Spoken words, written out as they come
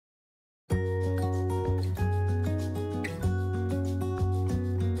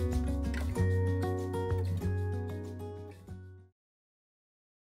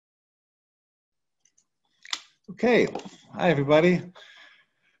Okay, hi everybody.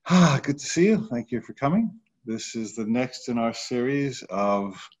 Good to see you. Thank you for coming. This is the next in our series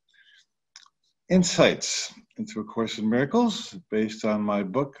of insights into A Course in Miracles based on my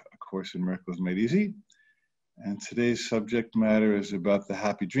book, A Course in Miracles Made Easy. And today's subject matter is about the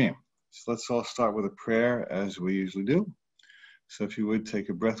happy dream. So let's all start with a prayer as we usually do. So if you would take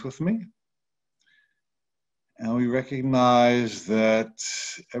a breath with me. And we recognize that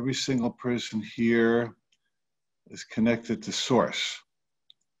every single person here is connected to Source.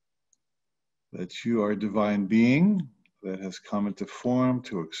 That you are a divine being that has come into form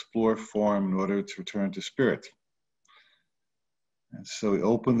to explore form in order to return to spirit. And so we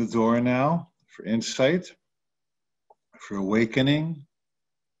open the door now for insight, for awakening,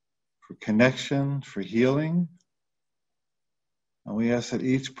 for connection, for healing. And we ask that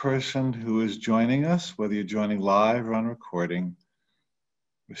each person who is joining us, whether you're joining live or on recording,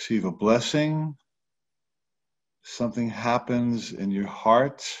 receive a blessing. Something happens in your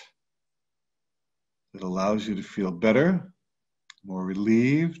heart that allows you to feel better, more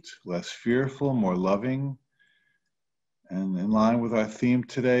relieved, less fearful, more loving. And in line with our theme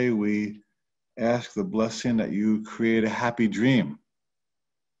today, we ask the blessing that you create a happy dream,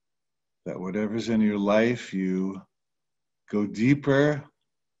 that whatever's in your life, you go deeper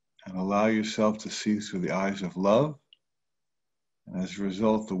and allow yourself to see through the eyes of love. And as a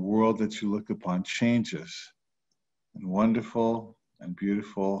result, the world that you look upon changes in wonderful and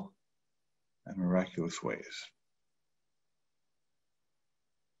beautiful and miraculous ways.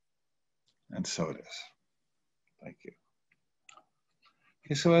 And so it is. Thank you.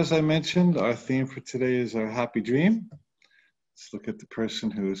 Okay, so as I mentioned, our theme for today is our happy dream. Let's look at the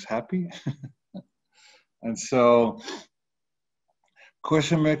person who is happy. And so,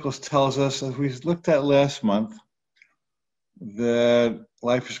 Course in Miracles tells us, as we looked at last month, that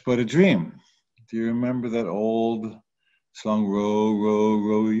life is but a dream. Do you remember that old song, row, row,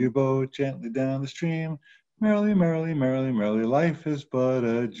 row your boat gently down the stream? Merrily, merrily, merrily, merrily, life is but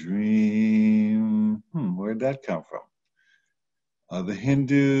a dream. Where'd that come from? The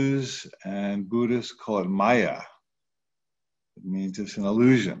Hindus and Buddhists call it Maya. It means it's an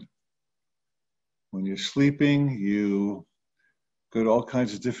illusion. When you're sleeping, you go to all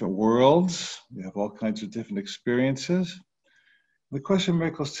kinds of different worlds. You have all kinds of different experiences. The Course in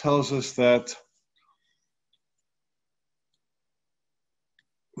Miracles tells us that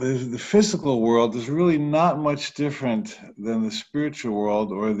the physical world is really not much different than the spiritual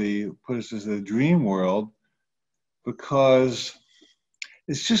world or the dream world, because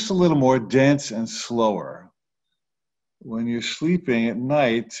it's just a little more dense and slower. When you're sleeping at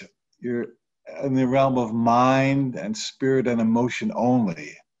night, you're in the realm of mind and spirit and emotion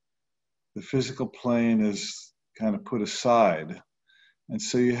only. The physical plane is kind of put aside. And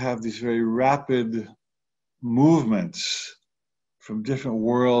so you have these very rapid movements from different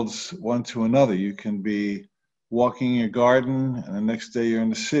worlds, one to another. You can be walking in your garden, and the next day you're in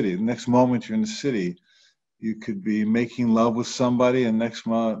the city. The next moment you're in the city. You could be making love with somebody, and the next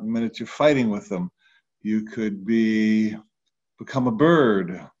minute you're fighting with them. You could become a bird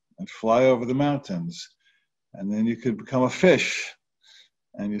and fly over the mountains. And then you could become a fish,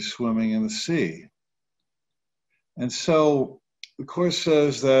 and you're swimming in the sea. And so the Course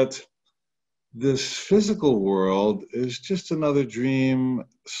says that this physical world is just another dream,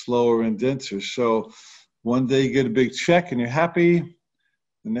 slower and denser. So one day you get a big check and you're happy.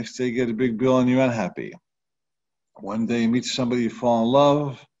 The next day you get a big bill and you're unhappy. One day you meet somebody, you fall in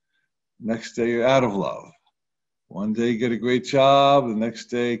love. Next day you're out of love. One day you get a great job. The next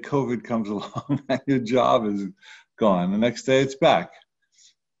day COVID comes along and your job is gone. The next day it's back.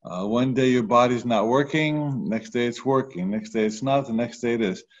 One day your body's not working. Next day it's working. Next day it's not. The next day it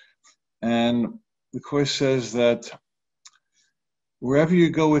is. And the Course says that wherever you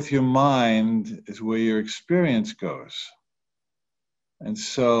go with your mind is where your experience goes. And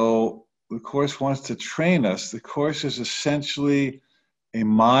so the Course wants to train us. The Course is essentially a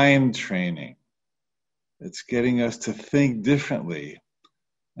mind training. It's getting us to think differently.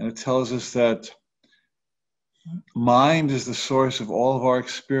 And it tells us that mind is the source of all of our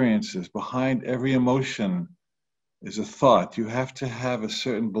experiences. Behind every emotion is a thought. You have to have a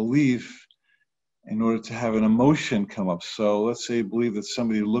certain belief in order to have an emotion come up. So let's say you believe that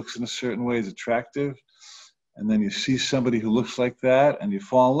somebody who looks in a certain way is attractive, and then you see somebody who looks like that, and you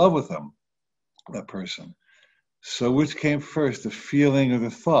fall in love with them, that person. So which came first, the feeling or the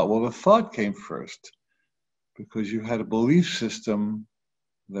thought? Well, the thought came first, because you had a belief system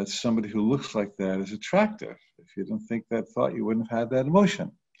that somebody who looks like that is attractive. If you didn't think that thought, you wouldn't have had that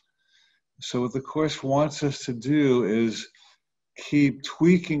emotion. So what the Course wants us to do is keep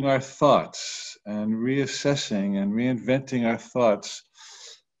tweaking our thoughts and reassessing and reinventing our thoughts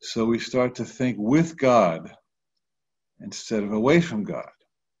so we start to think with God instead of away from God.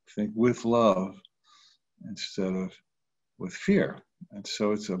 Think with love instead of with fear. And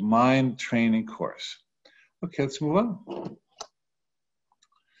so it's a mind training course. Okay, let's move on.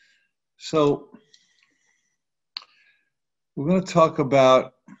 So we're going to talk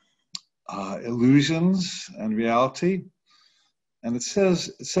about illusions and reality. And it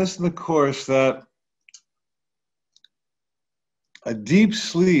says in the course that a deep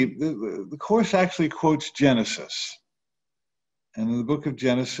sleep, the course actually quotes Genesis. And in the book of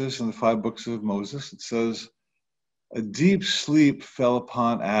Genesis, in the 5 books of Moses, it says, a deep sleep fell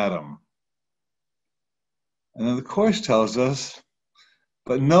upon Adam. And then the course tells us,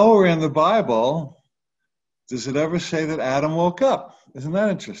 but nowhere in the Bible does it ever say that Adam woke up. Isn't that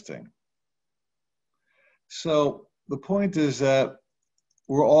interesting? So the point is that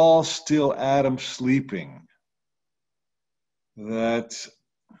we're all still Adam sleeping. That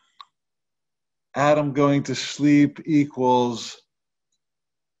Adam going to sleep equals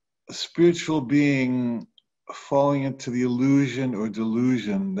a spiritual being falling into the illusion or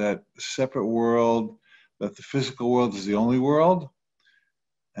delusion that the separate world, that the physical world is the only world,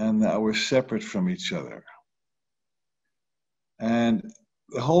 and that we're separate from each other. And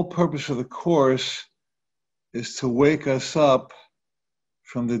the whole purpose of the course is to wake us up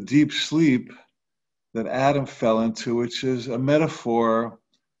from the deep sleep that Adam fell into, which is a metaphor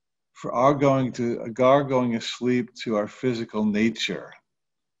for our going asleep to our physical nature,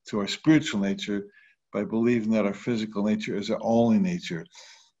 to our spiritual nature, by believing that our physical nature is our only nature.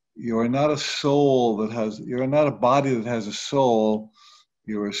 You are not a soul you're not a body that has a soul,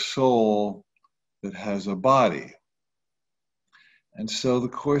 you're a soul that has a body. And so the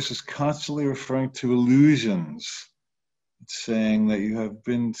course is constantly referring to illusions. It's saying that you have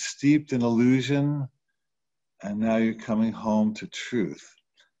been steeped in illusion and now you're coming home to truth.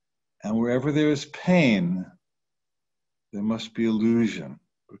 And wherever there is pain, there must be illusion,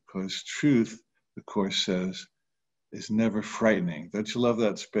 because truth, the course says, is never frightening. Don't you love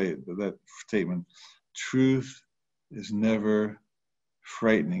that statement? Truth is never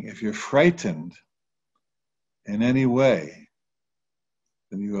frightening. If you're frightened in any way,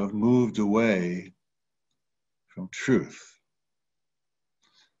 then you have moved away from truth.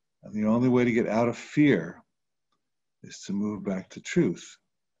 And the only way to get out of fear is to move back to truth.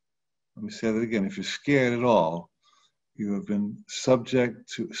 Let me say that again. If you're scared at all, you have been subject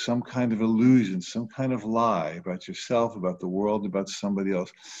to some kind of illusion, some kind of lie about yourself, about the world, about somebody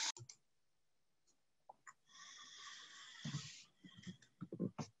else.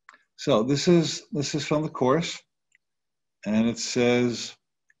 So this is from the course, and it says,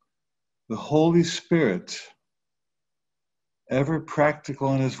 the Holy Spirit, ever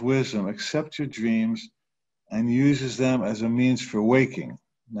practical in his wisdom, accepts your dreams and uses them as a means for waking.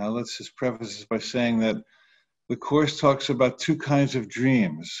 Now let's just preface this by saying that the course talks about 2 kinds of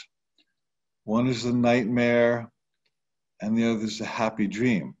dreams. One is the nightmare, and the other is the happy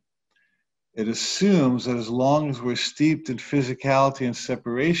dream. It assumes that as long as we're steeped in physicality and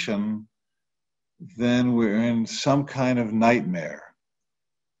separation, then we're in some kind of nightmare.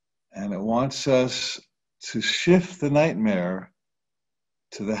 And it wants us to shift the nightmare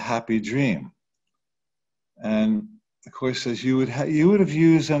to the happy dream. And the course says you would have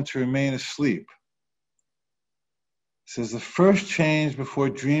used them to remain asleep. It says the first change before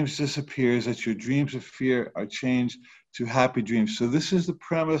dreams disappear is that your dreams of fear are changed to happy dreams. So this is the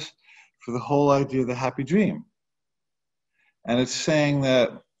premise for the whole idea of the happy dream. And it's saying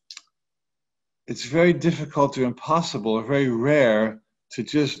that it's very difficult or impossible or very rare to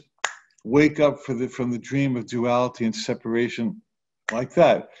just wake up from the dream of duality and separation like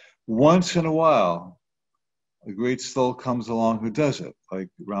that. Once in a while, a great soul comes along who does it, like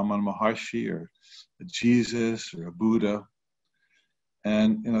Ramana Maharshi or a Jesus or a Buddha.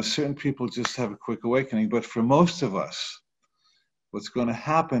 And certain people just have a quick awakening. But for most of us, what's going to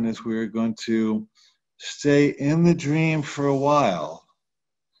happen is we're going to stay in the dream for a while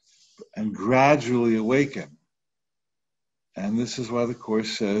and gradually awaken. And this is why the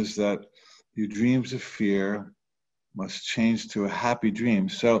course says that your dreams of fear must change to a happy dream.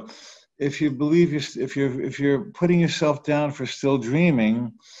 So if you believe if you're putting yourself down for still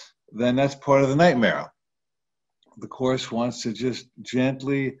dreaming, then that's part of the nightmare. The course wants to just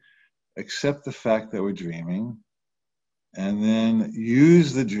gently accept the fact that we're dreaming, and then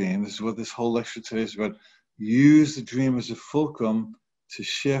use the dream. This is what this whole lecture today is about. Use the dream as a fulcrum to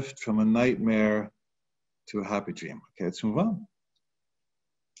shift from a nightmare to a happy dream. Okay, let's move on.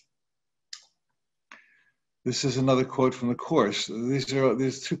 This is another quote from the Course. These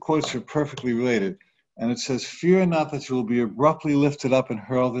two quotes are perfectly related. And it says, "Fear not that you will be abruptly lifted up and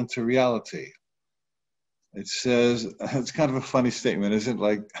hurled into reality." It says, it's kind of a funny statement, isn't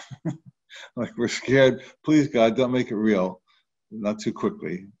it? Like we're scared. Please, God, don't make it real. Not too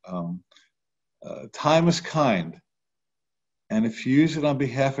quickly. Time is kind. And if you use it on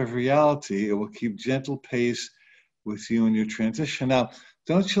behalf of reality, it will keep gentle pace with you in your transition. Now,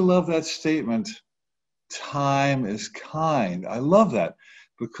 don't you love that statement? Time is kind. I love that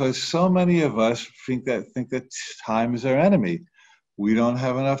because so many of us think that time is our enemy. We don't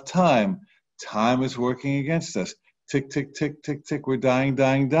have enough time. Time is working against us. Tick, tick, tick, tick, tick. We're dying,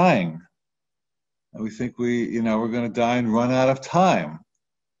 dying, dying. And we think we're going to die and run out of time.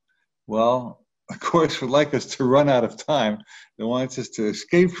 Well, of course, would like us to run out of time. They want us to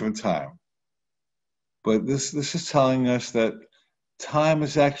escape from time. But this is telling us that time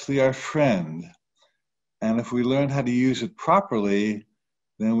is actually our friend. And if we learn how to use it properly,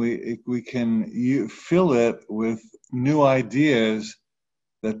 then we can fill it with new ideas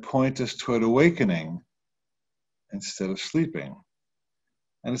that point us toward awakening instead of sleeping.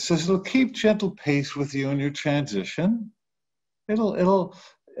 And it says it'll keep gentle pace with you in your transition.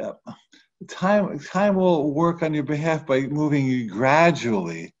 Time will work on your behalf by moving you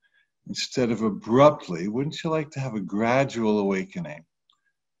gradually instead of abruptly. Wouldn't you like to have a gradual awakening?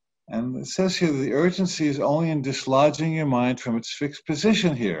 And it says here that the urgency is only in dislodging your mind from its fixed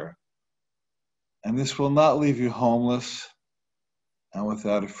position here. And this will not leave you homeless and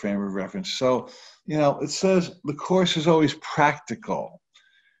without a frame of reference. So, it says the Course is always practical.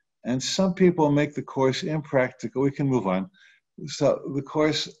 And some people make the Course impractical. We can move on. So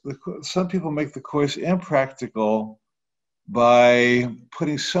some people make the Course impractical by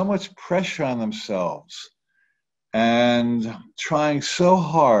putting so much pressure on themselves and trying so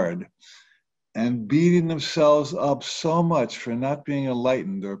hard and beating themselves up so much for not being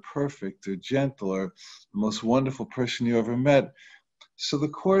enlightened or perfect or gentle or the most wonderful person you ever met. So the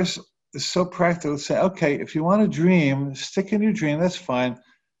Course is so practical to say, okay, if you want to dream, stick in your dream, that's fine,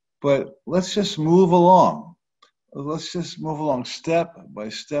 but let's just move along. Let's just move along step by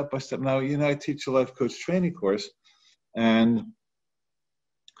step by step. Now, I teach a life coach training course, and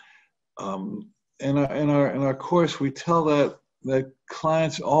in our course, we tell that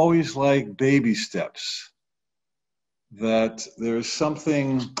clients always like baby steps. That there is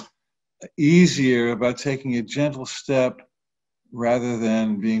something easier about taking a gentle step rather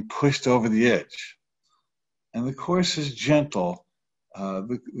than being pushed over the edge. And the Course is gentle.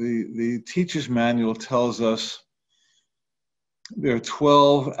 The teacher's manual tells us there are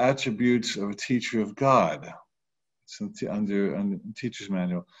 12 attributes of a teacher of God. It's under the teacher's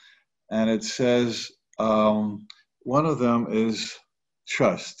manual. And it says one of them is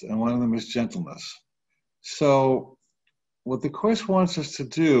trust, and one of them is gentleness. So what the Course wants us to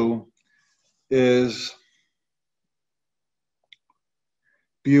do is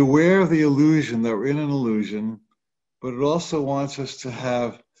be aware of the illusion that we're in an illusion, but it also wants us to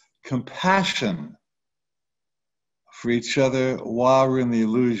have compassion for each other while we're in the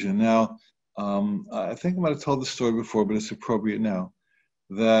illusion. Now, I think I might have told the story before, but it's appropriate now,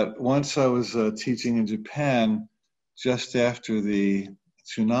 that once I was teaching in Japan just after the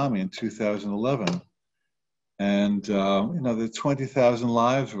tsunami in 2011, and the 20,000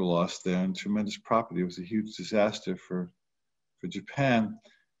 lives were lost there and tremendous property. It was a huge disaster for Japan.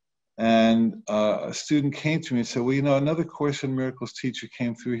 And a student came to me and said, well, another Course in Miracles teacher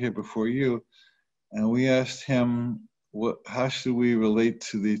came through here before you, and we asked him, how should we relate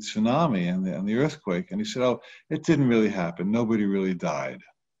to the tsunami and the earthquake? And he said, it didn't really happen. Nobody really died.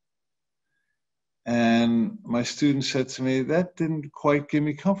 And my student said to me, that didn't quite give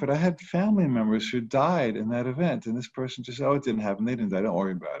me comfort. I had family members who died in that event. And this person just said, it didn't happen. They didn't die. Don't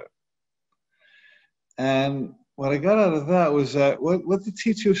worry about it. And what I got out of that was that what the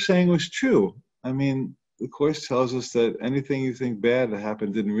teacher was saying was true. I mean, the Course tells us that anything you think bad that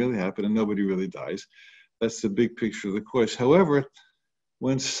happened didn't really happen and nobody really dies. That's the big picture of the Course. However,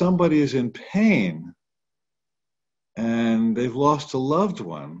 when somebody is in pain and they've lost a loved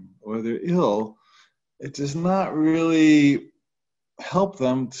one or they're ill, it does not really help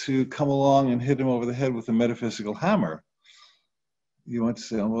them to come along and hit them over the head with a metaphysical hammer. You want to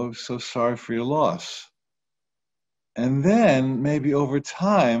say, I'm so sorry for your loss. And then maybe over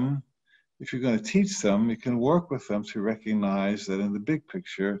time, if you're going to teach them, you can work with them to recognize that in the big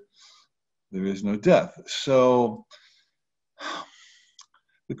picture, there is no death. So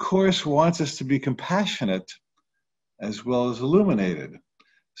the Course wants us to be compassionate as well as illuminated.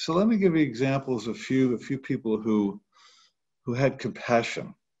 So let me give you examples of a few people who had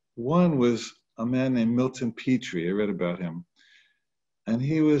compassion. One was a man named Milton Petrie. I read about him. And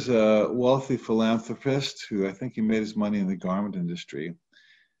he was a wealthy philanthropist who I think he made his money in the garment industry.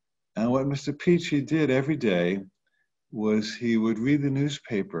 And what Mr. Petrie did every day was he would read the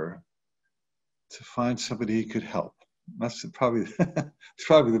newspaper to find somebody he could help. That's probably it's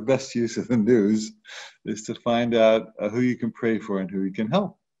probably the best use of the news, is to find out who you can pray for and who you can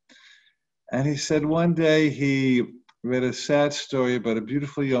help. And he said one day he read a sad story about a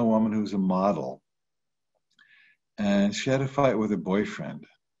beautiful young woman who was a model, and she had a fight with her boyfriend,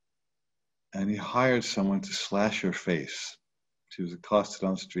 and he hired someone to slash her face. She was accosted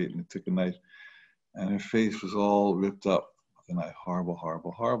on the street, and he took a knife, and her face was all ripped up with a knife. Horrible,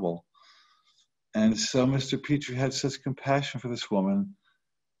 horrible, horrible. And so Mr. Petrie had such compassion for this woman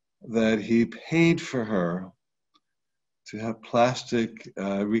that he paid for her to have plastic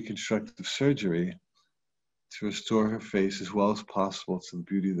reconstructive surgery to restore her face as well as possible to the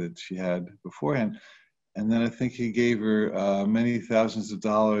beauty that she had beforehand. And then I think he gave her many thousands of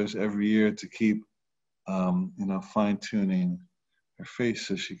dollars every year to keep, fine-tuning her face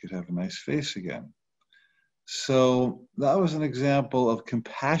so she could have a nice face again. So that was an example of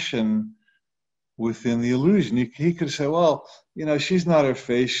compassion within the illusion. He could say, well, she's not her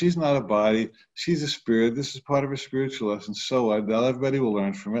face, she's not a body, she's a spirit. This is part of her spiritual lesson. So what? Everybody will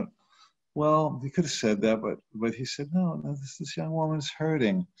learn from it. Well, he could have said that, but he said, no, this young woman's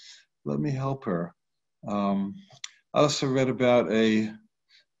hurting. Let me help her. I also read about a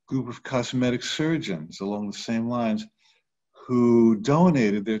group of cosmetic surgeons along the same lines who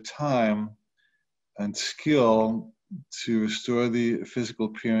donated their time and skill to restore the physical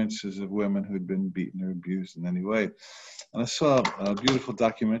appearances of women who had been beaten or abused in any way. And I saw a beautiful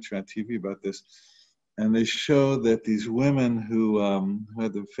documentary on TV about this, and they showed that these women who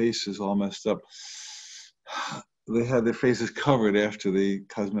had their faces all messed up, they had their faces covered after the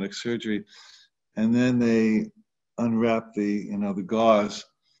cosmetic surgery, and then they unwrapped the gauze,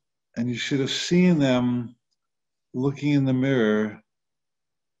 and you should have seen them looking in the mirror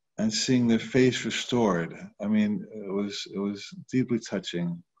and seeing their face restored. I mean, it was deeply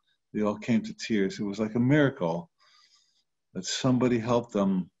touching. They all came to tears. It was like a miracle that somebody helped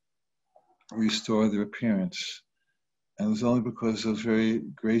them restore their appearance. And it was only because those very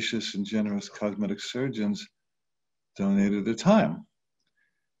gracious and generous cosmetic surgeons donated their time.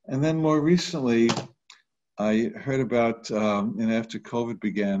 And then more recently, I heard about, and after COVID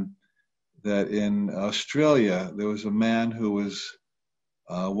began, that in Australia, there was a man who was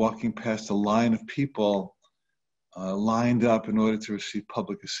walking past a line of people lined up in order to receive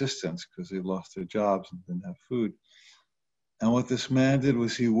public assistance because they lost their jobs and didn't have food. And what this man did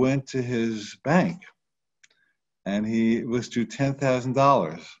was he went to his bank and he withdrew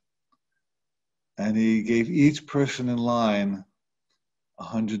 $10,000, and he gave each person in line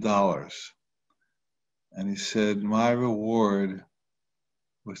 $100. And he said, my reward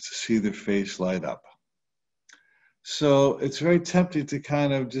was to see their face light up. So it's very tempting to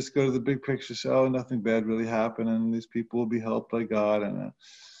kind of just go to the big picture, say, oh, nothing bad really happened, and these people will be helped by God.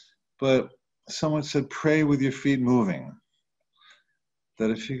 But someone said, pray with your feet moving.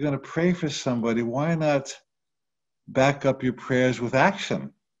 That if you're going to pray for somebody, why not back up your prayers with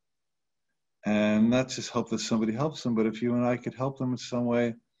action? And not just hope that somebody helps them, but if you and I could help them in some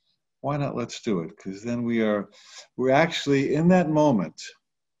way, why not let's do it? Because then we're actually in that moment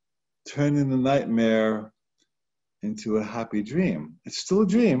turning the nightmare into a happy dream. It's still a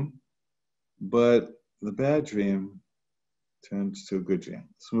dream, but the bad dream turns to a good dream.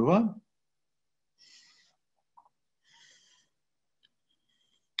 Let's move on.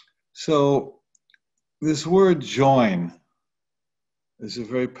 So this word join is a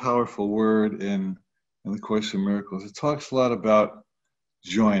very powerful word in the Course in Miracles. It talks a lot about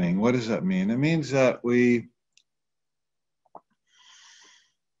joining. What does that mean? It means that we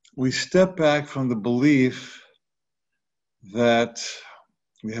step back from the belief that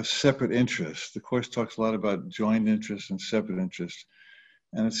we have separate interests. The Course talks a lot about joined interests and separate interests.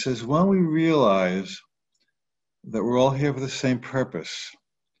 And it says, when we realize that we're all here for the same purpose,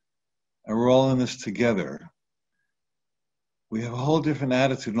 and we're all in this together, we have a whole different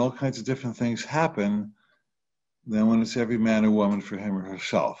attitude, and all kinds of different things happen than when it's every man or woman for him or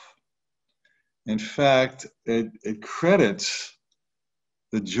herself. In fact, it credits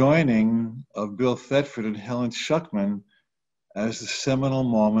the joining of Bill Thetford and Helen Schucman as the seminal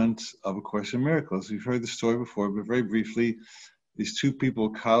moment of A Course in Miracles. We've heard the story before, but very briefly, these two people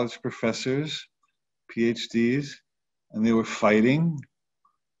were college professors, PhDs, and they were fighting.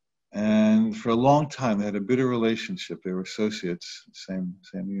 And for a long time, they had a bitter relationship. They were associates, same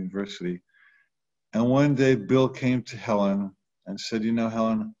university. And one day, Bill came to Helen and said,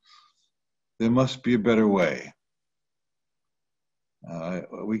 Helen, there must be a better way.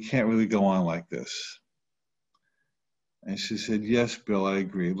 We can't really go on like this. And she said, yes, Bill, I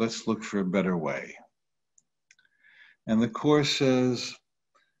agree. Let's look for a better way. And the Course says,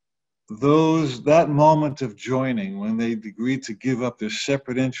 that moment of joining, when they agreed to give up their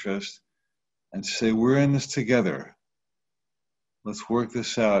separate interests and say, we're in this together, let's work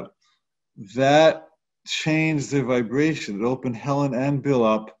this out, that changed their vibration. It opened Helen and Bill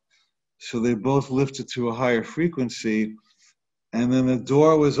up, so they both lifted to a higher frequency, and then the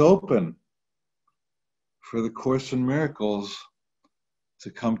door was open for the Course in Miracles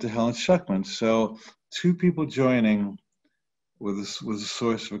to come to Helen Schucman. So 2 people joining was a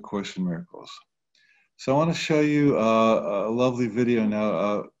source of A Course in Miracles. So I want to show you a lovely video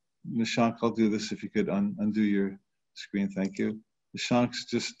now. Nishank, I'll do this if you could undo your screen. Thank you. Nishank's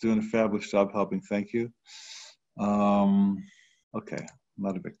just doing a fabulous job helping. Thank you. Okay, I'm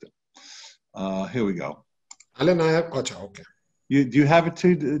not a victim. Here we go. Alan, I have. Okay. Do you have it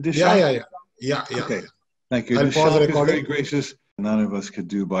too, Nishank? Yeah. Okay. Thank you. I'll pause the recording. Is very gracious. None of us could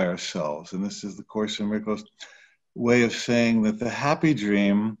do by ourselves. And this is the Course in Miracles way of saying that the happy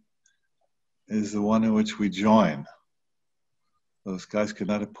dream is the one in which we join. Those guys could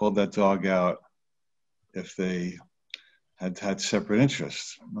not have pulled that dog out if they had separate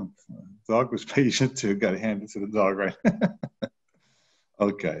interests. The dog was patient too. Got to hand it to the dog, right?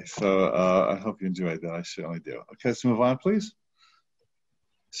 Okay, so I hope you enjoyed that. I certainly do. Okay, let's move on, please.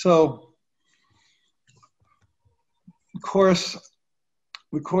 So, the Course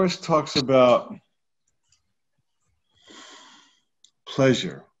talks about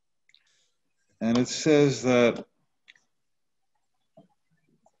pleasure. And it says that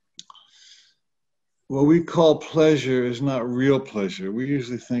what we call pleasure is not real pleasure. We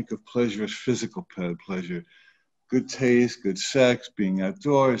usually think of pleasure as physical pleasure. Good taste, good sex, being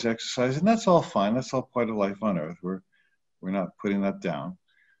outdoors, exercise, and that's all fine. That's all part of life on earth. We're not putting that down.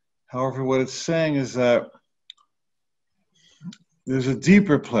 However, what it's saying is that there's a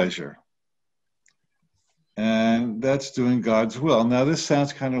deeper pleasure, and that's doing God's will. Now, this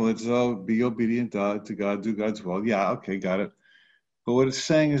sounds kind of like, oh, be obedient to God, do God's will. Yeah, okay, got it. But what it's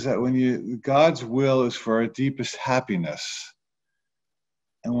saying is that God's will is for our deepest happiness.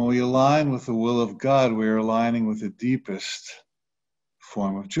 And when we align with the will of God, we're aligning with the deepest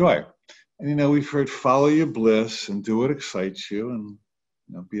form of joy. And, we've heard follow your bliss and do what excites you and,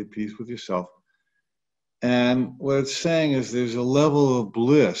 be at peace with yourself. And what it's saying is there's a level of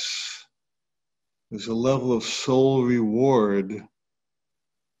bliss. There's a level of soul reward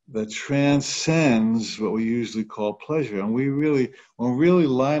that transcends what we usually call pleasure. And when we really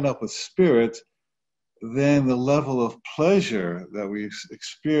line up with spirit, then the level of pleasure that we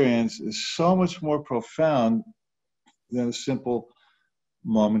experience is so much more profound than a simple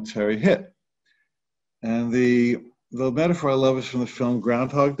momentary hit. And the metaphor I love is from the film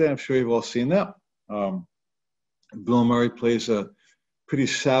Groundhog Day. I'm sure you've all seen that. Bill Murray plays a pretty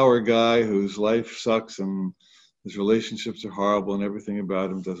sour guy whose life sucks and his relationships are horrible and everything about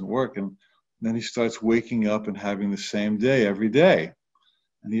him doesn't work. And then he starts waking up and having the same day every day.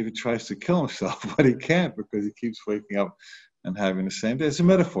 And he even tries to kill himself, but he can't because he keeps waking up and having the same day. It's a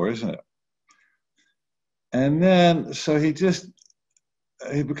metaphor, isn't it? And then, so he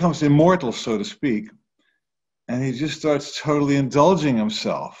becomes immortal, so to speak, and he just starts totally indulging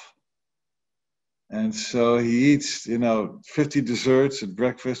himself. And so he eats, 50 desserts at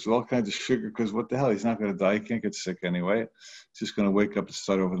breakfast with all kinds of sugar, because what the hell, he's not going to die. He can't get sick anyway. He's just going to wake up and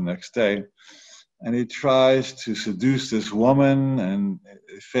start over the next day. And he tries to seduce this woman, and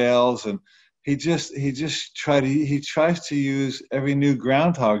it fails. And he tries to use every new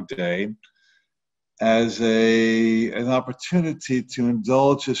Groundhog Day as an opportunity to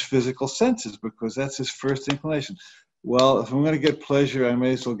indulge his physical senses, because that's his first inclination. Well, if I'm going to get pleasure, I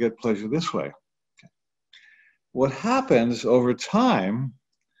may as well get pleasure this way. What happens over time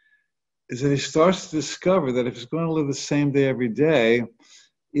is that he starts to discover that if he's going to live the same day every day,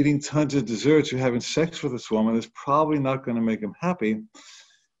 eating tons of desserts or having sex with this woman is probably not going to make him happy.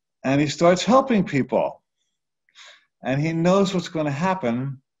 And he starts helping people. And he knows what's going to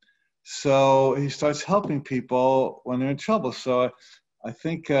happen. So he starts helping people when they're in trouble. So I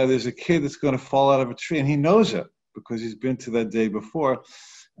think there's a kid that's going to fall out of a tree, and he knows it because he's been to that day before.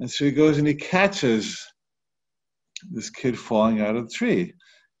 And so he goes and he catches this kid falling out of the tree.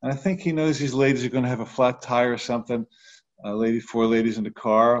 And I think he knows these ladies are going to have a flat tire or something. Four ladies in the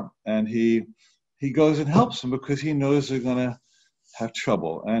car, and he goes and helps them because he knows they're going to have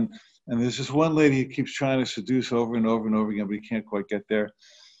trouble. And there's this one lady he keeps trying to seduce over and over and over again, but he can't quite get there.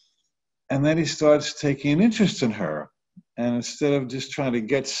 And then he starts taking an interest in her, And instead of just trying to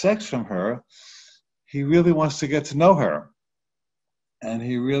get sex from her, he really wants to get to know her. And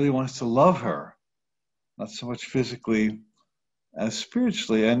he really wants to love her, not so much physically as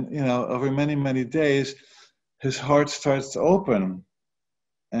spiritually. And, over many, many days, his heart starts to open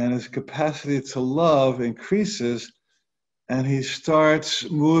and his capacity to love increases, and he starts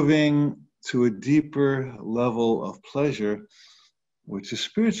moving to a deeper level of pleasure, which is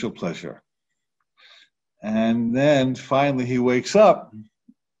spiritual pleasure. And then finally he wakes up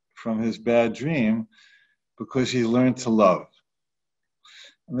from his bad dream because he learned to love.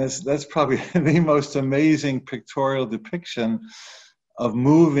 And that's probably the most amazing pictorial depiction of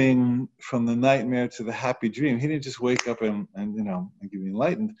moving from the nightmare to the happy dream. He didn't just wake up and get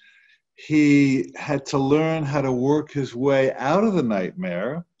enlightened. He had to learn how to work his way out of the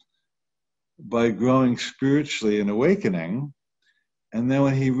nightmare by growing spiritually and awakening. And then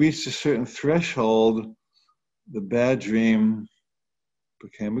when he reached a certain threshold, the bad dream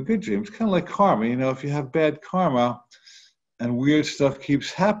became a good dream. It's kind of like karma. If you have bad karma and weird stuff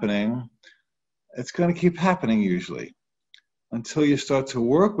keeps happening, it's going to keep happening usually until you start to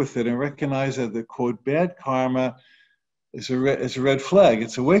work with it and recognize that the, quote, bad karma is a red flag.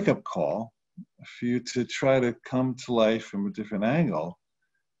 It's a wake-up call for you to try to come to life from a different angle.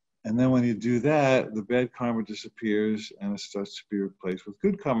 And then when you do that, the bad karma disappears and it starts to be replaced with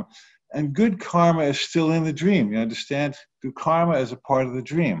good karma. And good karma is still in the dream. You understand? Good karma is a part of the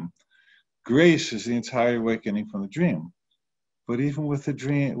dream. Grace is the entire awakening from the dream. But even with the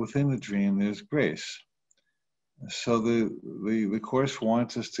dream, within the dream, there's grace. So the Course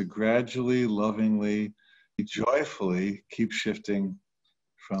wants us to gradually, lovingly, joyfully keep shifting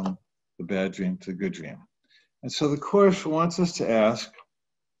from the bad dream to the good dream. And so the Course wants us to ask,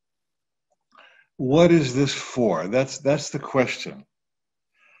 what is this for? That's the question.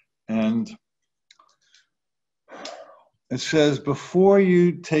 And it says, before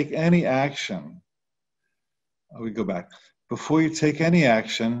you take any action, we go back. Before you take any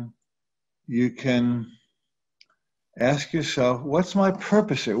action, you can ask yourself, what's my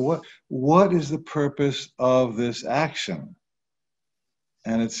purpose here? What is the purpose of this action?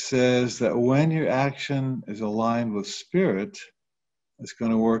 And it says that when your action is aligned with spirit, it's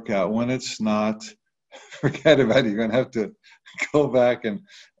going to work out. When it's not, forget about it. You're going to have to go back and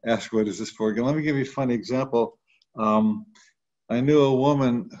ask, what is this for? Again, let me give you a funny example. I knew a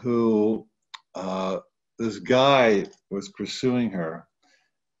woman who, this guy was pursuing her,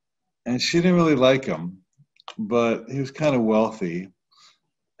 and she didn't really like him, but he was kind of wealthy,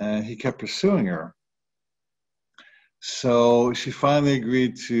 and he kept pursuing her. So she finally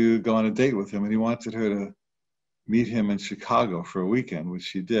agreed to go on a date with him, and he wanted her to meet him in Chicago for a weekend, which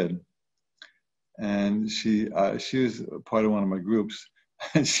she did. And she was part of one of my groups,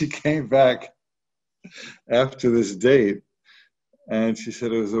 and she came back after this date, and she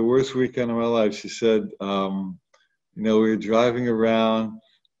said it was the worst weekend of my life. She said, we were driving around,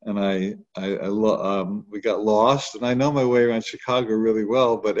 and we got lost, and I know my way around Chicago really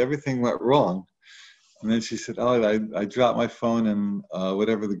well, but everything went wrong. And then she said, I dropped my phone in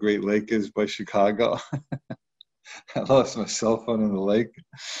whatever the Great Lake is by Chicago. I lost my cell phone in the lake.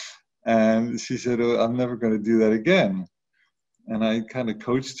 And she said, I'm never going to do that again. And I kind of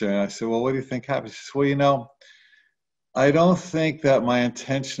coached her, and I said, well, what do you think happened? She said, well, I don't think that my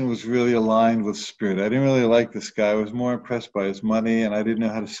intention was really aligned with spirit. I didn't really like this guy. I was more impressed by his money, and I didn't know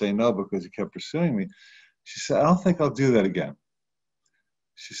how to say no because he kept pursuing me. She said, I don't think I'll do that again.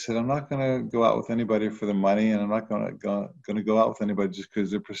 She said, I'm not going to go out with anybody for the money, and I'm not going to go out with anybody just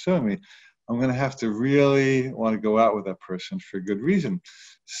because they're pursuing me. I'm going to have to really want to go out with that person for a good reason.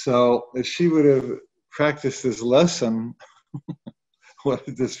 So if she would have practiced this lesson, what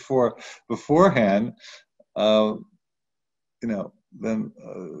is this for, beforehand, then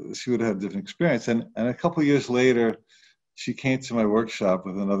she would have had a different experience. And a couple of years later, she came to my workshop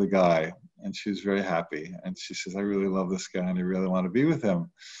with another guy, and she was very happy. And she says, I really love this guy, and I really want to be with him.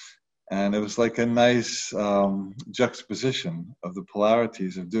 And it was like a nice juxtaposition of the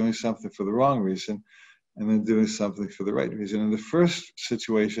polarities of doing something for the wrong reason and then doing something for the right reason. In the first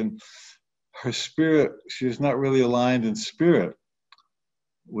situation, her spirit, she was not really aligned in spirit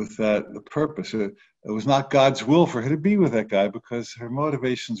with the purpose. It was not God's will for her to be with that guy because her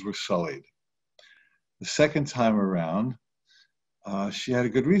motivations were sullied. The second time around, she had a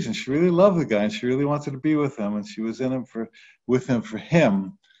good reason. She really loved the guy, and she really wanted to be with him, and she was with him for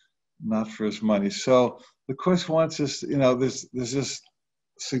him, not for his money. So the Course wants us, there's this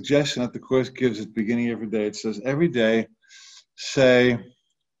suggestion that the Course gives at the beginning of every day. It says, every day, say,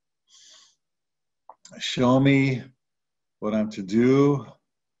 show me what I'm to do,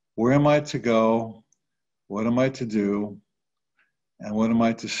 where am I to go, what am I to do, And what am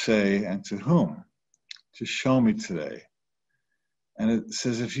I to say and to whom? To show me today. And it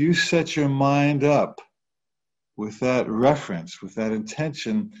says, if you set your mind up with that reference, with that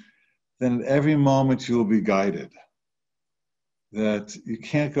intention, then at every moment you will be guided. That you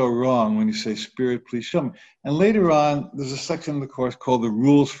can't go wrong when you say, Spirit, please show me. And later on, there's a section of the course called the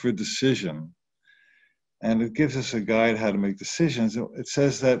Rules for Decision. And it gives us a guide how to make decisions. It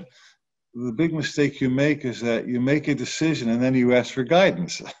says that the big mistake you make is that you make a decision and then you ask for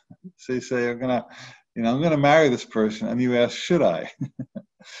guidance. So you say, I'm gonna marry this person, and you ask, should I?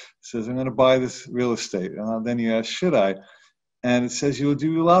 It says, I'm gonna buy this real estate, and then you ask, should I? And it says you'll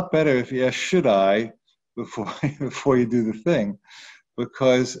do a lot better if you ask, should I, before you do the thing,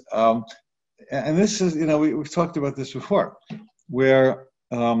 because and this is, we've talked about this before, where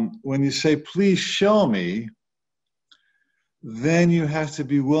when you say, please show me, then you have to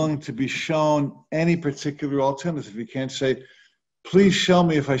be willing to be shown any particular alternative. You can't say, please show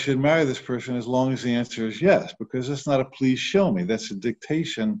me if I should marry this person, as long as the answer is yes, because that's not a please show me. That's a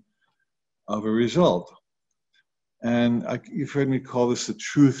dictation of a result. And you've heard me call this the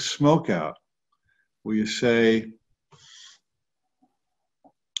truth smokeout, where you say,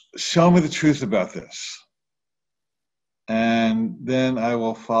 show me the truth about this. And then I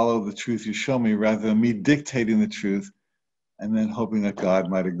will follow the truth you show me, rather than me dictating the truth and then hoping that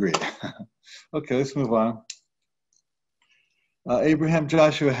God might agree. Okay, let's move on. Abraham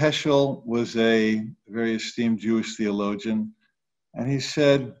Joshua Heschel was a very esteemed Jewish theologian. And he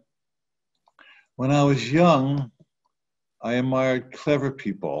said, when I was young, I admired clever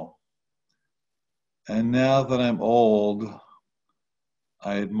people. And now that I'm old,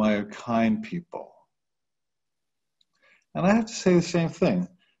 I admire kind people. And I have to say the same thing,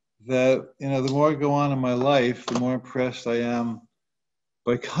 that, the more I go on in my life, the more impressed I am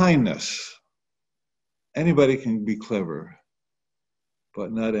by kindness. Anybody can be clever,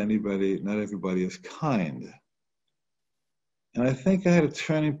 but not everybody is kind. And I think I had a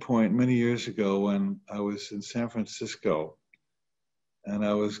turning point many years ago when I was in San Francisco, and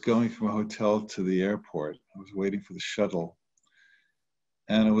I was going from a hotel to the airport. I was waiting for the shuttle.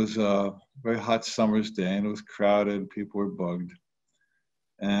 And it was a very hot summer's day, and it was crowded, people were bugged.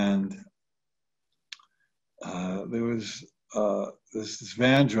 And there was this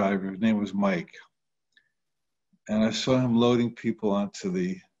van driver, his name was Mike. And I saw him loading people onto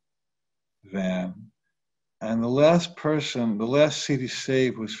the van. And the last seat he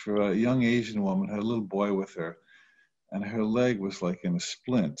saved was for a young Asian woman, had a little boy with her, and her leg was like in a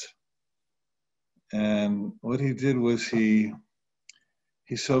splint. And what he did was he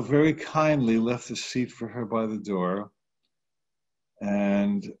so very kindly left a seat for her by the door,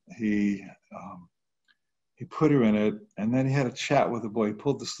 and he put her in it, and then he had a chat with the boy. He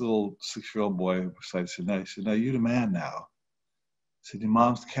pulled this little 6-year-old boy aside and said, now you're the man now. He said, your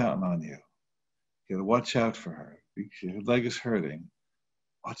mom's counting on you. You gotta watch out for her. Her leg is hurting.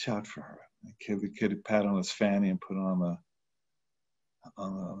 Watch out for her. The kid pat on his fanny and put it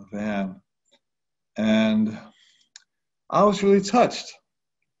on the van. And I was really touched,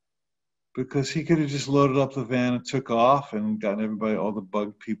 because he could have just loaded up the van and took off and gotten all the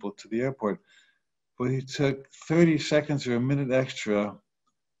bugged people to the airport. But he took 30 seconds or a minute extra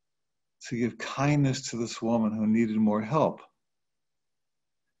to give kindness to this woman who needed more help.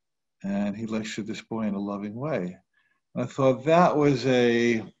 And he lectured this boy in a loving way. And I thought that was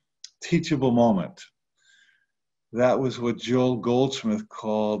a teachable moment. That was what Joel Goldsmith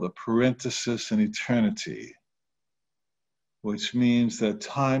called a parenthesis in eternity, which means that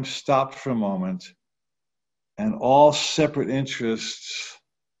time stopped for a moment and all separate interests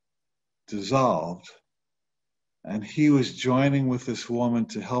dissolved. And he was joining with this woman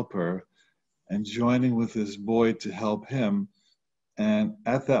to help her, and joining with this boy to help him. And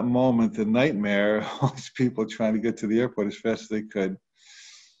at that moment, the nightmare, all these people trying to get to the airport as fast as they could,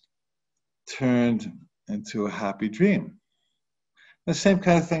 turned into a happy dream. The same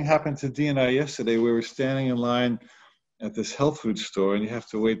kind of thing happened to Dee and I yesterday. We were standing in line at this health food store, and you have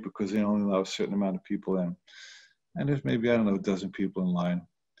to wait because they only allow a certain amount of people in. And there's maybe, a dozen people in line.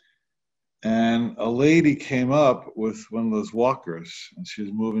 And a lady came up with one of those walkers, and she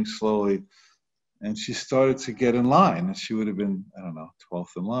was moving slowly, and she started to get in line, and she would have been,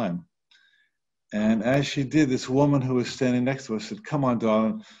 12th in line. And as she did, this woman who was standing next to us said, come on,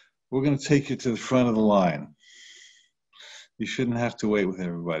 darling, we're going to take you to the front of the line. You shouldn't have to wait with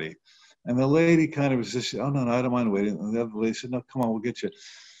everybody. And the lady kind of resisted, oh, no, I don't mind waiting. And the other lady said, no, come on, we'll get you.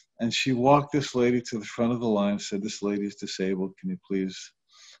 And she walked this lady to the front of the line and said, this lady is disabled. Can you please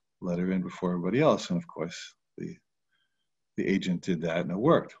let her in before everybody else? And of course, the agent did that, and it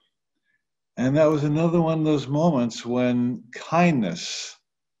worked. And that was another one of those moments when kindness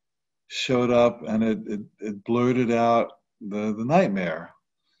showed up, and it blurted out the nightmare.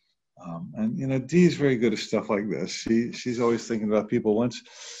 And you know, Dee's very good at stuff like this. She's always thinking about people.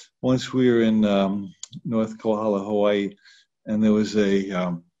 Once we were in North Kohala, Hawaii, and there was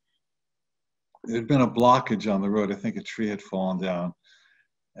there'd been a blockage on the road. I think a tree had fallen down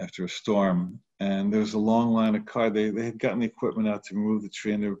after a storm, and there was a long line of cars. They had gotten the equipment out to remove the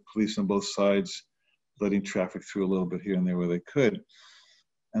tree, and there were police on both sides, letting traffic through a little bit here and there where they could.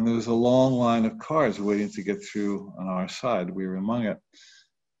 And there was a long line of cars waiting to get through on our side. We were among it.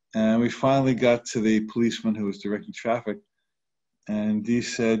 And we finally got to the policeman who was directing traffic. And Dee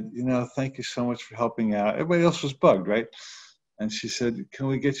said, you know, thank you so much for helping out. Everybody else was bugged, right? And she said, can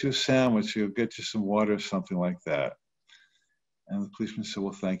we get you a sandwich? Or get you some water or something like that. And the policeman said,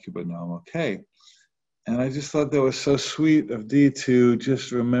 well, thank you, but no, I'm okay. And I just thought that was so sweet of Dee to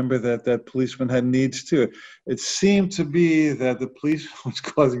just remember that that policeman had needs too. It seemed to be that the policeman was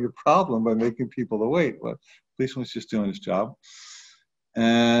causing a problem by making people wait. Well, the policeman was just doing his job.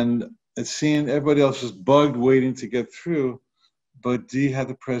 And it seemed everybody else was bugged waiting to get through, but Dee had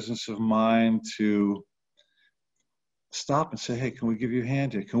the presence of mind to stop and say, hey, can we give you a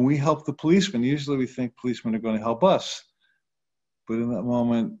hand here? Can we help the policeman? Usually we think policemen are going to help us. But in that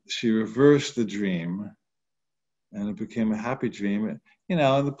moment, she reversed the dream, and it became a happy dream. You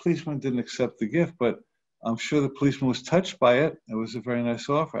know, and the policeman didn't accept the gift, but I'm sure the policeman was touched by it. It was a very nice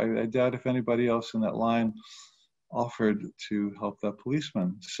offer. I doubt if anybody else in that line offered to help that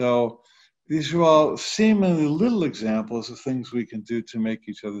policeman. So these are all seemingly little examples of things we can do to make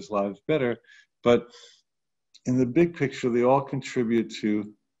each other's lives better. But in the big picture, they all contribute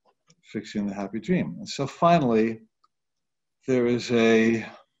to fixing the happy dream. And so finally, there is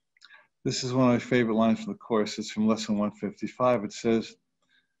this is one of my favorite lines from the Course. It's from lesson 155. It says,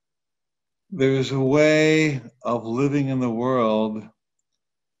 there is a way of living in the world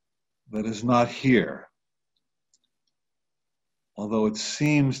that is not here, although it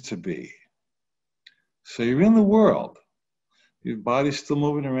seems to be. So you're in the world. Your body's still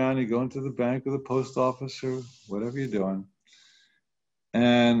moving around. You go into the bank or the post office or whatever you're doing.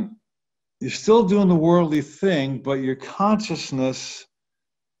 And you're still doing the worldly thing, but your consciousness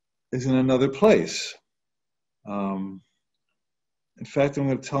is in another place. In fact, I'm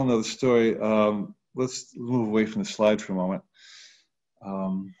going to tell another story. Let's move away from the slide for a moment.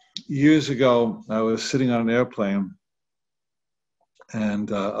 Years ago, I was sitting on an airplane,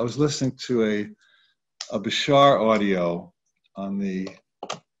 and I was listening to a Bashar audio on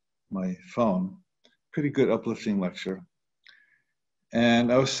my phone. Pretty good uplifting lecture.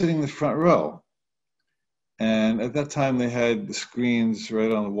 And I was sitting in the front row. And at that time, they had the screens right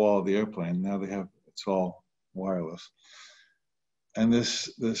on the wall of the airplane. Now it's all wireless. And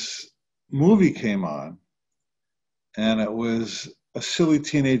this movie came on, and it was a silly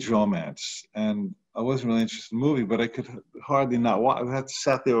teenage romance. And I wasn't really interested in the movie, but I could hardly not watch. I had to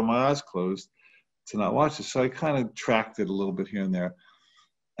sat there with my eyes closed to not watch it. So I kind of tracked it a little bit here and there.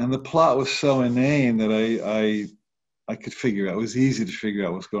 And the plot was so inane that I could figure out. It was easy to figure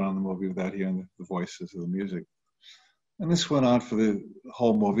out what's going on in the movie without hearing the voices of the music. And this went on for the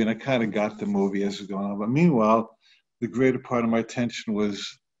whole movie, and I kind of got the movie as it was going on. But meanwhile, the greater part of my attention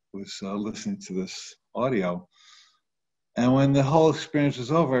was listening to this audio. And when the whole experience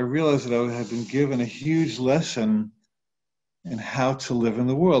was over, I realized that I had been given a huge lesson in how to live in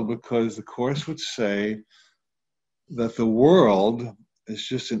the world, because the Course would say that the world is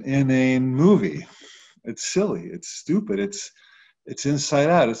just an inane movie. It's silly, it's stupid, it's inside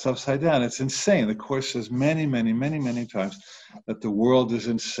out, it's upside down, it's insane. The Course says many, many, many, many times that the world is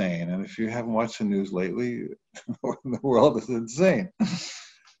insane. And if you haven't watched the news lately, the world is insane.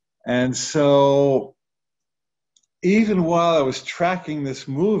 And so even while I was tracking this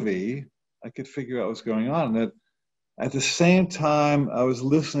movie, I could figure out what was going on. And at the same time, I was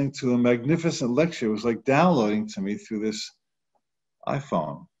listening to a magnificent lecture. It was like downloading to me through this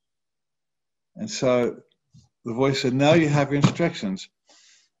iPhone. And so the voice said, now you have your instructions.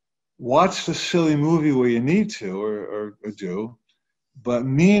 Watch the silly movie where you need to or do, but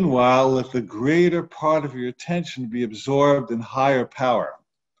meanwhile, let the greater part of your attention be absorbed in higher power.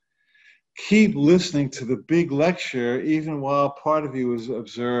 Keep listening to the big lecture even while part of you is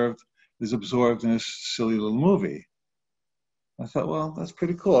absorbed in this silly little movie. I thought, well, that's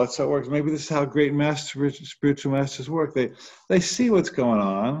pretty cool. That's how it works. Maybe this is how great spiritual masters work. They see what's going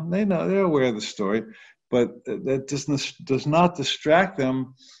on. They know, they're aware of the story, but that does not distract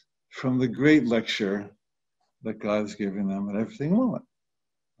them from the great lecture that God is giving them at every single moment.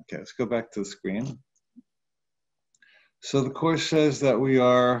 Okay, let's go back to the screen. So the Course says that we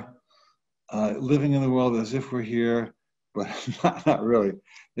are living in the world as if we're here, but not really.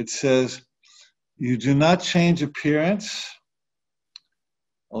 It says, you do not change appearance,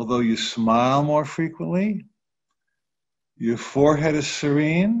 although you smile more frequently. Your forehead is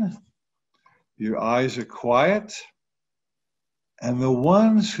serene. Your eyes are quiet. And the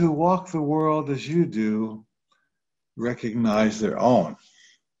ones who walk the world as you do recognize their own.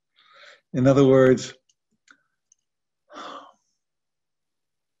 In other words,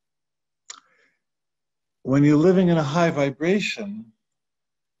 when you're living in a high vibration,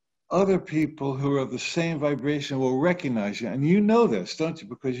 other people who are of the same vibration will recognize you. And you know this, don't you?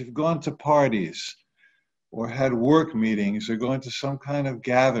 Because you've gone to parties or had work meetings or going to some kind of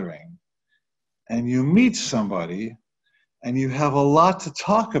gathering, and you meet somebody and you have a lot to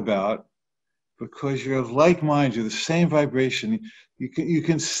talk about because you're of like mind, you're the same vibration. You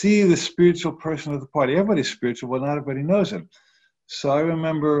can see the spiritual person of the party. Everybody's spiritual, but not everybody knows it. So I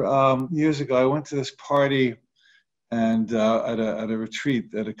remember years ago, I went to this party and at a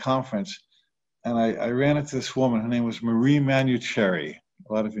retreat, at a conference, and I ran into this woman. Her name was Marie Manucherry.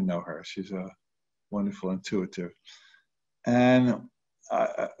 A lot of you know her. She's a wonderful intuitive. And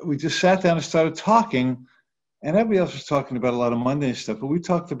we just sat down and started talking, and everybody else was talking about a lot of mundane stuff, but we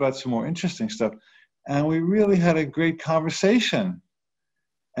talked about some more interesting stuff. And we really had a great conversation.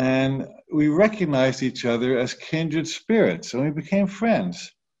 And we recognized each other as kindred spirits, and we became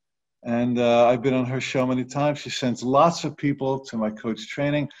friends. And I've been on her show many times. She sends lots of people to my coach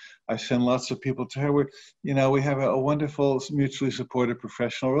training. I send lots of people to her. We have a wonderful, mutually supported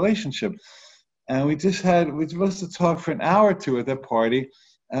professional relationship. And we must have talked for an hour or two at that party,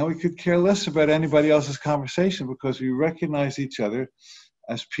 and we could care less about anybody else's conversation because we recognized each other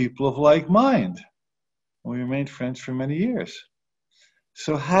as people of like mind. And we remained friends for many years.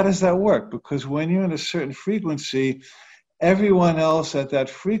 So how does that work? Because when you're in a certain frequency, everyone else at that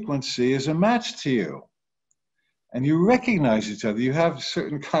frequency is a match to you. And you recognize each other. You have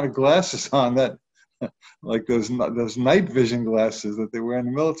certain kind of glasses on that, like those night vision glasses that they wear in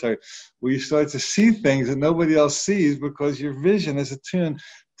the military, where you start to see things that nobody else sees because your vision is attuned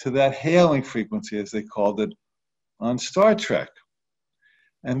to that hailing frequency, as they called it on Star Trek.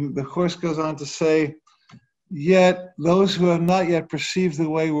 And the Course goes on to say, yet those who have not yet perceived the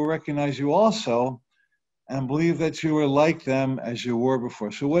way will recognize you also and believe that you are like them as you were before.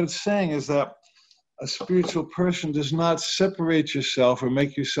 So what it's saying is that a spiritual person does not separate yourself or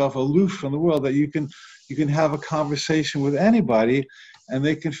make yourself aloof from the world, that you can have a conversation with anybody and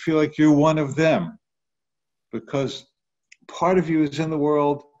they can feel like you're one of them, because part of you is in the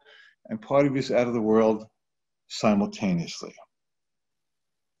world and part of you is out of the world simultaneously.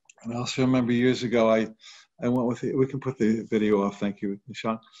 And I also remember years ago, I went with, we can put the video off, thank you,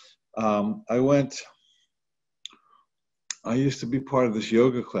 Nishan. I used to be part of this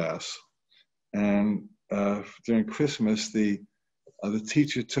yoga class, and during Christmas, the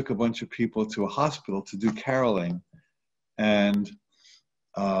teacher took a bunch of people to a hospital to do caroling, and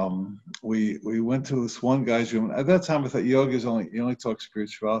we went to this one guy's room. At that time, I thought yoga is you only talk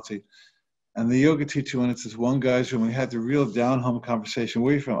spirituality, and the yoga teacher went into this one guy's room. We had the real down-home conversation.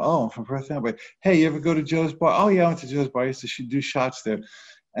 Where are you from? Oh, I'm from Perth Amboy. Hey, you ever go to Joe's Bar? Oh yeah, I went to Joe's Bar. I used to do shots there.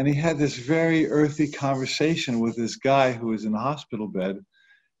 And he had this very earthy conversation with this guy who was in a hospital bed.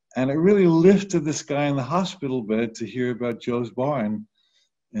 And it really lifted this guy in the hospital bed to hear about Joe's Bar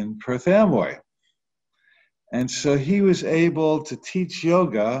in Perth Amboy. And so he was able to teach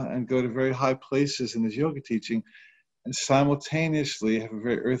yoga and go to very high places in his yoga teaching and simultaneously have a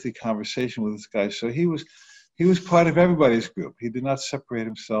very earthy conversation with this guy. So he was part of everybody's group. He did not separate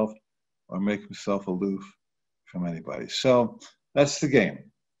himself or make himself aloof from anybody. So that's the game.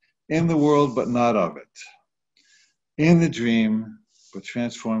 In the world, but not of it. In the dream, but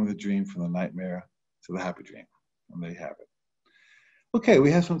transforming the dream from the nightmare to the happy dream. And there you have it. Okay,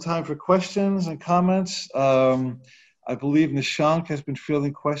 we have some time for questions and comments. I believe Nishank has been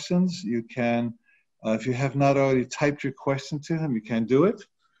fielding questions. You can, if you have not already typed your question to him, you can do it.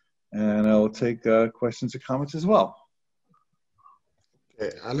 And I will take questions or comments as well.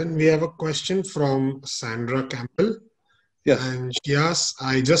 Okay, Alan, we have a question from Sandra Campbell. Yes. And she asks,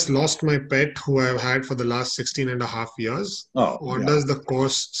 I just lost my pet who I've had for the last 16.5 years. Oh, what does the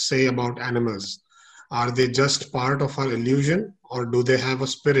Course say about animals? Are they just part of our illusion, or do they have a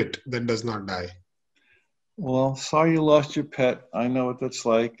spirit that does not die? Well, sorry you lost your pet. I know what that's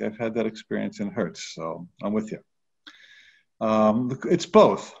like. I've had that experience and it hurts, so I'm with you. It's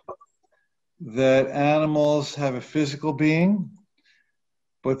both. That animals have a physical being,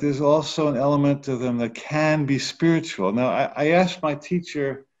 but there's also an element of them that can be spiritual. Now, I asked my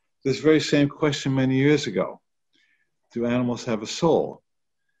teacher this very same question many years ago. Do animals have a soul?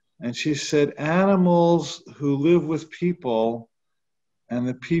 And she said, animals who live with people and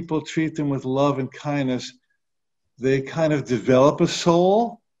the people treat them with love and kindness, they kind of develop a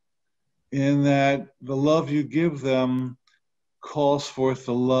soul in that the love you give them calls forth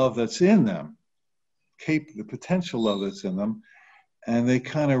the love that's in them, the potential love that's in them, and they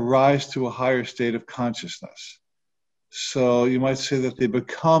kind of rise to a higher state of consciousness. So you might say that they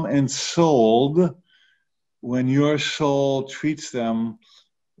become ensouled when your soul treats them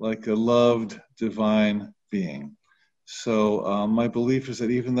like a loved divine being. So my belief is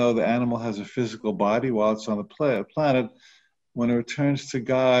that even though the animal has a physical body while it's on the planet, when it returns to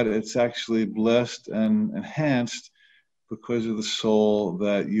God, it's actually blessed and enhanced because of the soul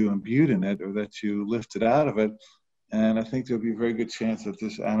that you imbued in it or that you lifted out of it. And I think there'll be a very good chance that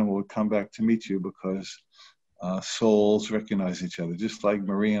this animal would come back to meet you because souls recognize each other. Just like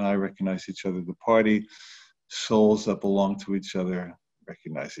Marie and I recognize each other at the party, souls that belong to each other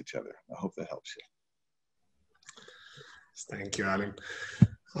recognize each other. I hope that helps you. Thank you, Alan.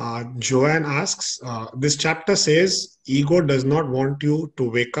 Joanne asks, this chapter says, ego does not want you to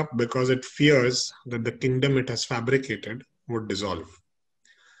wake up because it fears that the kingdom it has fabricated would dissolve.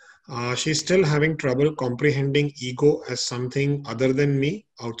 She's still having trouble comprehending ego as something other than me,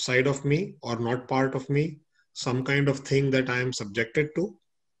 outside of me, or not part of me, some kind of thing that I am subjected to.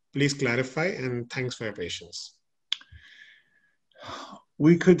 Please clarify, and thanks for your patience.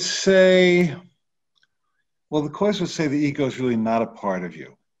 We could say, well, the Course would say the ego is really not a part of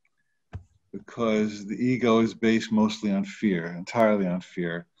you because the ego is based mostly on fear, entirely on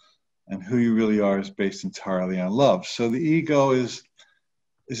fear, and who you really are is based entirely on love. So the ego is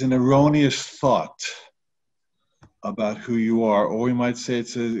an erroneous thought about who you are, or we might say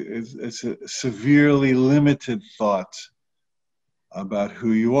it's a severely limited thought about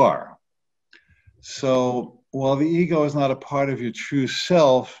who you are. So while the ego is not a part of your true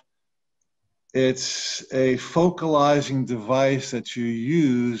self, it's a focalizing device that you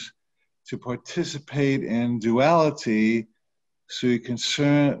use to participate in duality so you can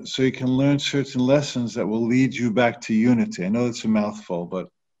learn certain lessons that will lead you back to unity. I know it's a mouthful, but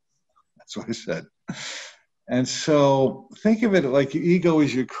that's what I said. And so think of it like your ego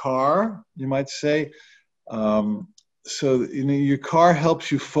is your car, you might say. So your car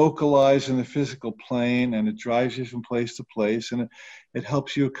helps you focalize in the physical plane, and it drives you from place to place, and it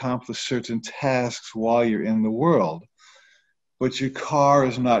helps you accomplish certain tasks while you're in the world. But your car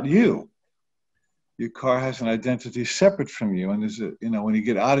is not you. Your car has an identity separate from you, and when you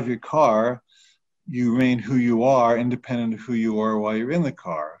get out of your car, you remain who you are, independent of who you are while you're in the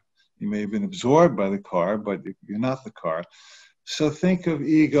car. You may have been absorbed by the car, but you're not the car. So think of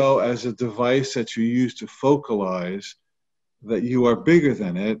ego as a device that you use to focalize that you are bigger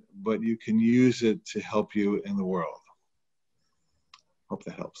than it, but you can use it to help you in the world. Hope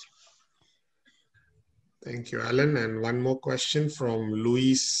that helps. Thank you, Alan. And one more question from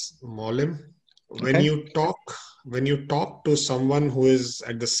Luis Molim. When Okay. you talk to someone who is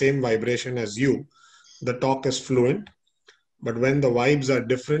at the same vibration as you, the talk is fluent. But when the vibes are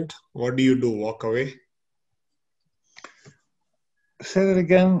different, what do you do? Walk away? Say that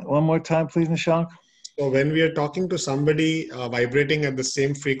again one more time, please, Nishank. So when we are talking to somebody vibrating at the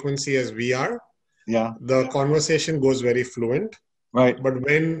same frequency as we are, the conversation goes very fluent. Right. But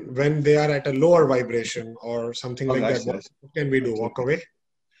when they are at a lower vibration or something like that, what can we do? Walk away?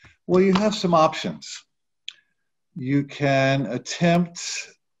 Well, you have some options. You can attempt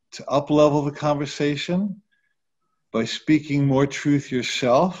to up-level the conversation by speaking more truth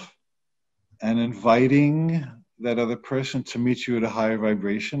yourself and inviting that other person to meet you at a higher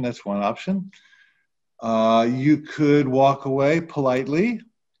vibration. That's one option. You could walk away politely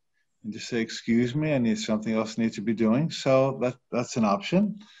and just say, excuse me, I need something else I need to be doing. So that's an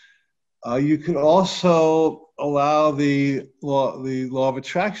option. You could also allow the law of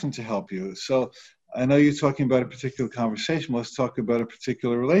attraction to help you. So I know you're talking about a particular conversation. Let's talk about a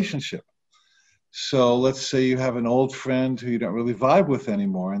particular relationship. So let's say you have an old friend who you don't really vibe with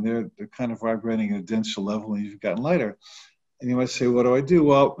anymore, and they're kind of vibrating at a denser level and you've gotten lighter. And you might say, what do I do?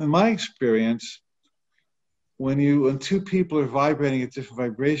 Well, in my experience, when two people are vibrating at different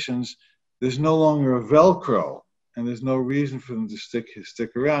vibrations, there's no longer a Velcro, and there's no reason for them to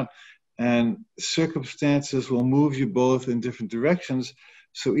stick around. And circumstances will move you both in different directions,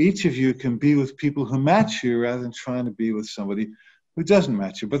 so each of you can be with people who match you rather than trying to be with somebody who doesn't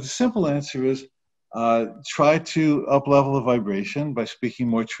match you. But the simple answer is try to up-level the vibration by speaking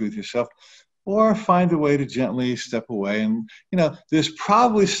more truth yourself, or find a way to gently step away. And, there's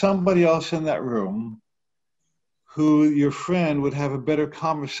probably somebody else in that room who your friend would have a better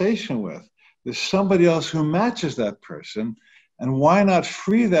conversation with. There's somebody else who matches that person, And why not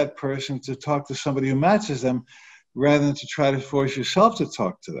free that person to talk to somebody who matches them rather than to try to force yourself to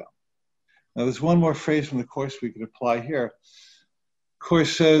talk to them? Now, there's one more phrase from the Course we could apply here. The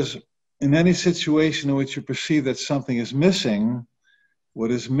Course says, in any situation in which you perceive that something is missing,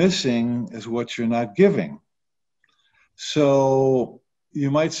 what is missing is what you're not giving. So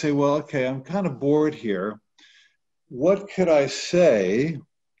you might say, well, okay, I'm kind of bored here. What could I say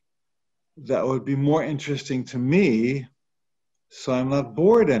that would be more interesting to me so I'm not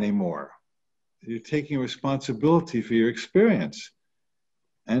bored anymore? You're taking responsibility for your experience.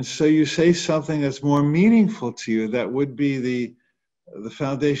 And so you say something that's more meaningful to you, that would be the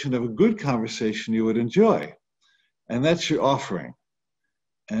foundation of a good conversation you would enjoy. And that's your offering.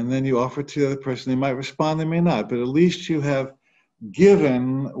 And then you offer it to the other person. They might respond, they may not, but at least you have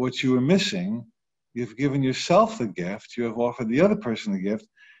given what you were missing. You've given yourself the gift. You have offered the other person the gift.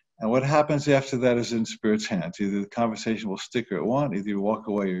 And what happens after that is in Spirit's hands. Either the conversation will stick or it won't. Either you walk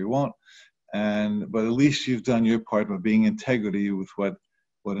away or you won't. But at least you've done your part by being in integrity with what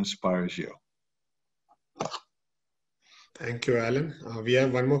inspires you. Thank you, Alan. We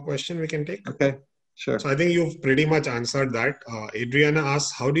have one more question we can take. Okay, sure. So I think you've pretty much answered that. Adriana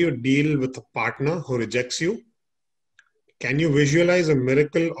asks, how do you deal with a partner who rejects you? Can you visualize a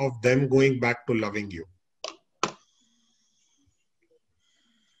miracle of them going back to loving you?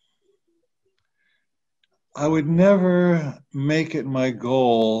 I would never make it my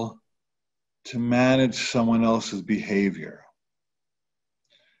goal to manage someone else's behavior.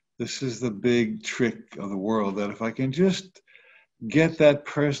 This is the big trick of the world, that if I can just get that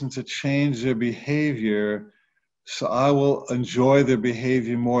person to change their behavior so I will enjoy their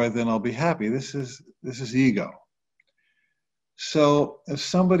behavior more, then I'll be happy. This is ego. So if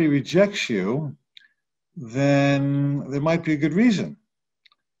somebody rejects you, then there might be a good reason.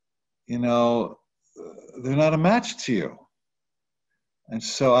 You know, they're not a match to you. And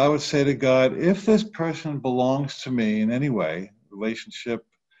so I would say to God, if this person belongs to me in any way, relationship,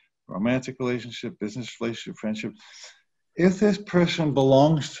 romantic relationship, business relationship, friendship, if this person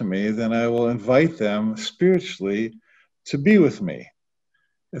belongs to me, then I will invite them spiritually to be with me.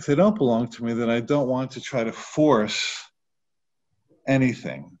 If they don't belong to me, then I don't want to try to force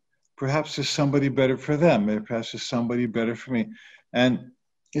anything. Perhaps there's somebody better for them. Perhaps there's somebody better for me. And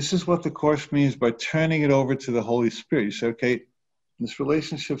this is what the Course means by turning it over to the Holy Spirit. You say, okay, this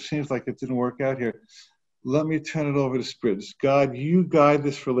relationship seems like it didn't work out here. Let me turn it over to Spirit. God, you guide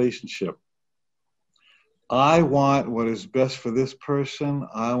this relationship. I want what is best for this person.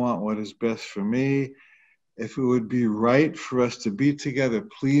 I want what is best for me. If it would be right for us to be together,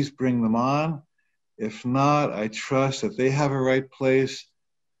 please bring them on. If not, I trust that they have a right place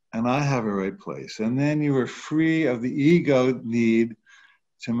and I have a right place. And then you are free of the ego need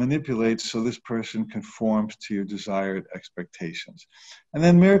to manipulate so this person conforms to your desired expectations. And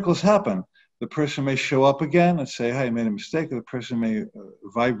then miracles happen. The person may show up again and say, hey, I made a mistake. Or the person may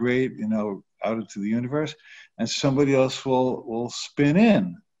vibrate, out into the universe, and somebody else will spin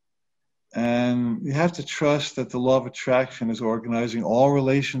in. And you have to trust that the law of attraction is organizing all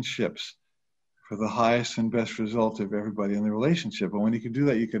relationships for the highest and best result of everybody in the relationship. And when you can do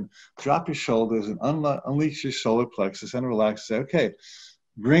that, you can drop your shoulders and unleash your solar plexus and relax and say, okay,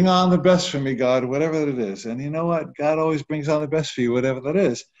 bring on the best for me, God, whatever it is. And you know what? God always brings on the best for you, whatever that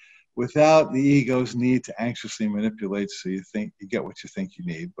is, without the ego's need to anxiously manipulate so you think you get what you think you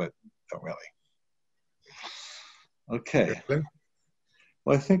need, but don't really. Okay.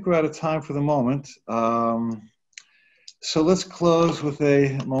 Well, I think we're out of time for the moment. So let's close with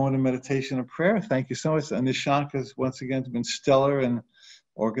a moment of meditation and prayer. Thank you so much. And Nishank has once again been stellar in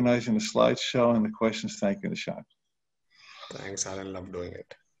organizing the slideshow and the questions. Thank you, Nishank. Thanks, Alan. Love doing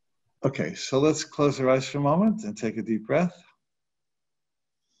it. Okay, so let's close our eyes for a moment and take a deep breath.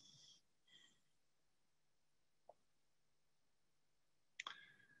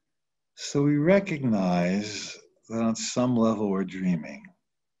 So we recognize that on some level we're dreaming,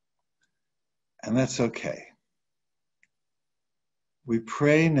 and that's okay. We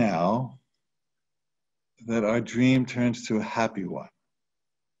pray now that our dream turns to a happy one.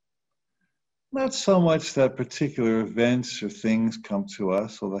 Not so much that particular events or things come to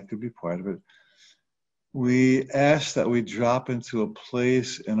us, although that could be part of it. We ask that we drop into a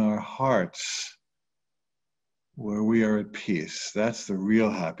place in our hearts where we are at peace. That's the real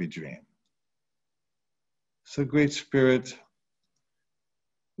happy dream. So, Great Spirit,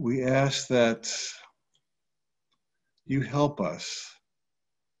 we ask that you help us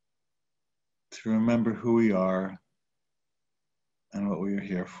to remember who we are and what we are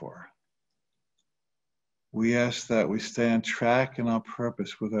here for. We ask that we stay on track and on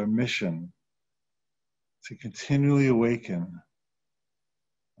purpose with our mission to continually awaken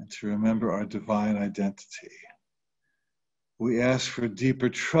and to remember our divine identity. We ask for deeper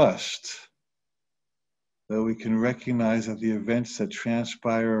trust, that we can recognize that the events that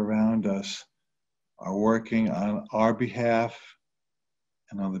transpire around us are working on our behalf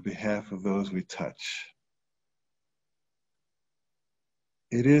and on the behalf of those we touch.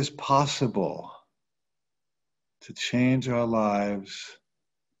 It is possible to change our lives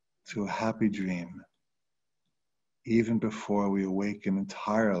to a happy dream, even before we awaken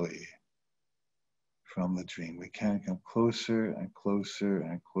entirely from the dream. We can come closer and closer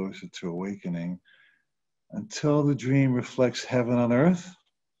and closer to awakening until the dream reflects heaven on earth,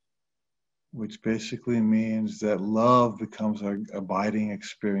 which basically means that love becomes our abiding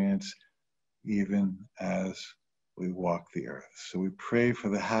experience even as we walk the earth. So we pray for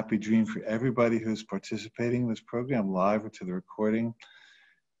the happy dream for everybody who's participating in this program, live or to the recording.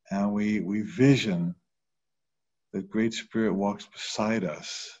 And we vision that Great Spirit walks beside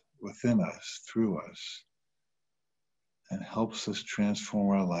us, within us, through us, and helps us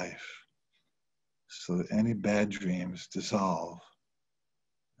transform our life so that any bad dreams dissolve,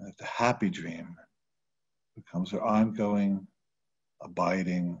 and that the happy dream becomes our ongoing,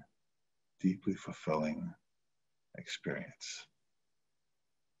 abiding, deeply fulfilling experience.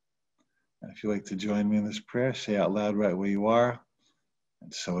 And if you'd like to join me in this prayer, say out loud right where you are,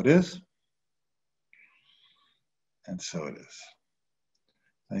 and so it is, and so it is.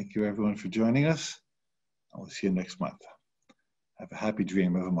 Thank you everyone for joining us. I will see you next month. Have a happy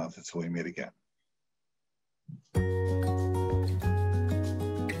dream of a month until we meet again.